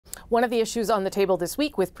One of the issues on the table this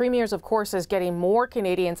week with premiers, of course, is getting more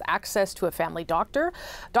Canadians access to a family doctor.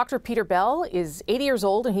 Dr. Peter Bell is 80 years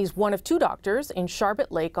old and he's one of two doctors in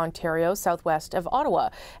Sharbot Lake, Ontario, southwest of Ottawa.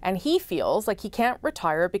 And he feels like he can't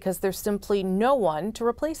retire because there's simply no one to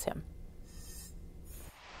replace him.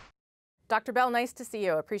 Dr. Bell, nice to see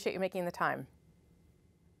you. I appreciate you making the time.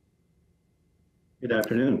 Good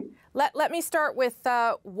afternoon. Let me start with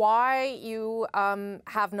why you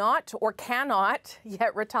have not or cannot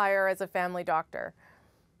yet retire as a family doctor.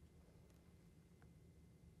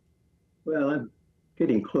 Well, I'm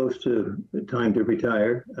getting close to the time to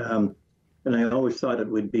retire. And I always thought it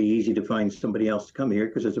would be easy to find somebody else to come here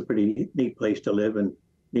because it's a pretty neat place to live and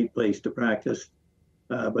neat place to practice.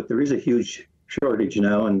 But there is a huge shortage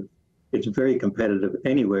now, and it's very competitive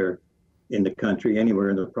anywhere in the country, anywhere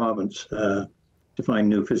in the province, to find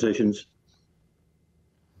new physicians.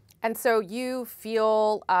 And so you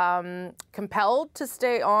feel compelled to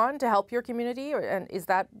stay on to help your community, and is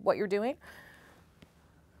that what you're doing?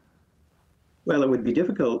 Well, it would be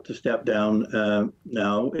difficult to step down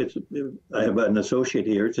now. I have an associate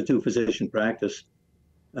here. It's a two-physician practice.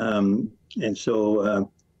 And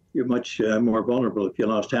so you're much more vulnerable if you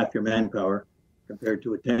lost half your manpower compared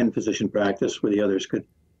to a 10-physician practice where the others could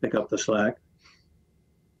pick up the slack.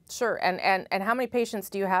 Sure. And how many patients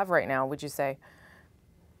do you have right now, would you say?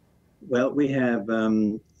 Well, we have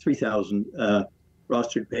 3,000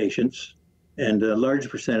 rostered patients, and a large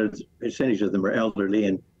percentage of them are elderly,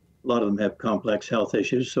 and a lot of them have complex health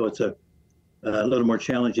issues. So it's a little more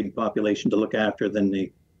challenging population to look after than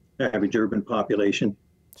the average urban population.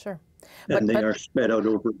 Sure. And they are spread out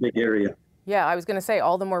over a big area. Yeah, I was going to say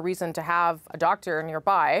all the more reason to have a doctor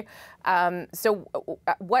nearby. So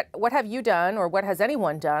what have you done, or what has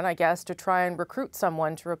anyone done, I guess, to try and recruit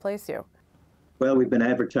someone to replace you? Well, we've been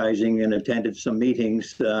advertising and attended some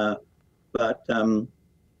meetings, but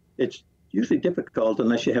it's usually difficult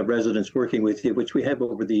unless you have residents working with you, which we have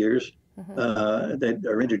over the years, that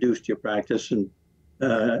are introduced to your practice, and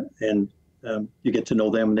you get to know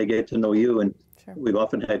them and they get to know you. And sure. We've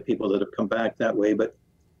often had people that have come back that way, but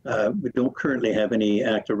we don't currently have any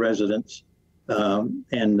active residents.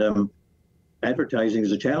 Advertising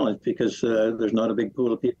is a challenge because there's not a big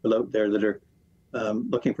pool of people out there that are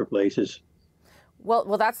looking for places.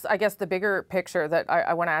 Well, that's, I guess, the bigger picture that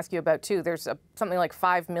I want to ask you about, too. There's something like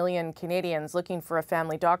 5 million Canadians looking for a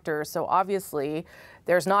family doctor, so obviously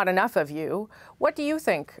there's not enough of you. What do you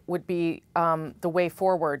think would be the way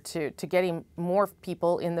forward to getting more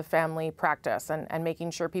people in the family practice and making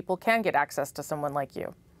sure people can get access to someone like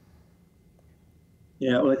you?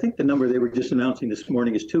 Yeah, well, I think the number they were just announcing this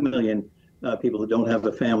morning is 2 million people who don't have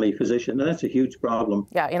a family physician, and that's a huge problem.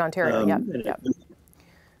 Yeah, in Ontario, yeah.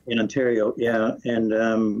 In Ontario, yeah, and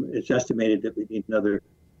it's estimated that we need another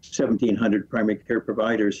 1,700 primary care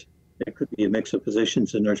providers. It could be a mix of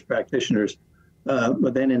physicians and nurse practitioners.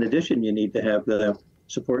 But then in addition, you need to have the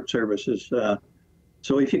support services.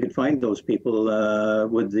 So if you could find those people,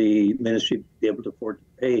 would the ministry be able to afford to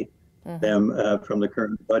pay them from the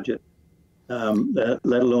current budget?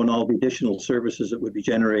 Let alone all the additional services that would be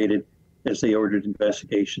generated as they ordered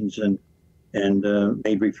investigations and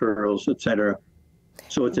made referrals, et cetera.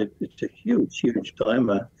 So it's a huge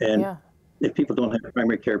dilemma. And if people don't have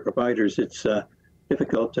primary care providers, it's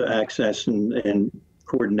difficult to access and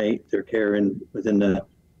coordinate their care within the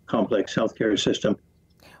complex healthcare system.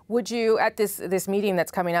 Would you, at this meeting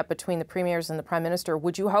that's coming up between the premiers and the Prime Minister,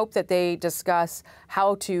 would you hope that they discuss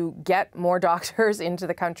how to get more doctors into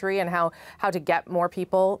the country and how to get more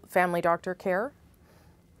people family doctor care?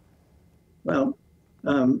 Well,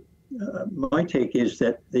 my take is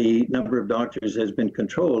that the number of doctors has been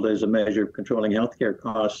controlled as a measure of controlling healthcare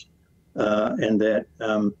costs, and that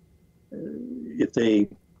if they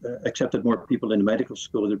accepted more people into medical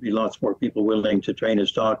school, there'd be lots more people willing to train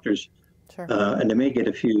as doctors. Sure. And they may get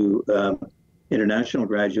a few international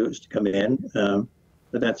graduates to come in,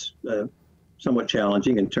 but that's somewhat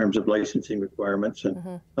challenging in terms of licensing requirements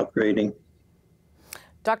and upgrading.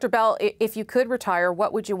 Dr. Bell, if you could retire,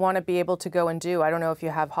 what would you want to be able to go and do? I don't know if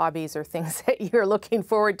you have hobbies or things that you're looking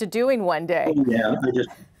forward to doing one day. Oh,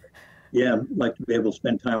 yeah, I'd like to be able to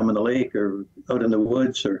spend time on the lake or out in the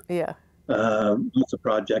woods, or lots of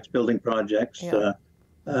projects, building projects.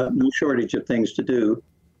 No shortage of things to do,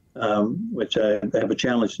 which I have a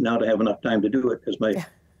challenge now to have enough time to do it because my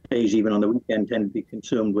days, even on the weekend, tend to be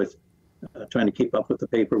consumed with trying to keep up with the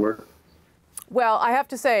paperwork. Well, I have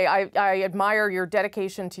to say, I admire your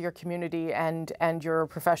dedication to your community and your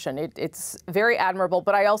profession. It's very admirable,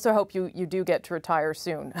 but I also hope you do get to retire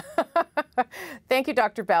soon. Thank you,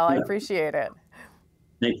 Dr. Bell. I appreciate it.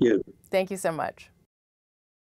 Thank you. Thank you so much.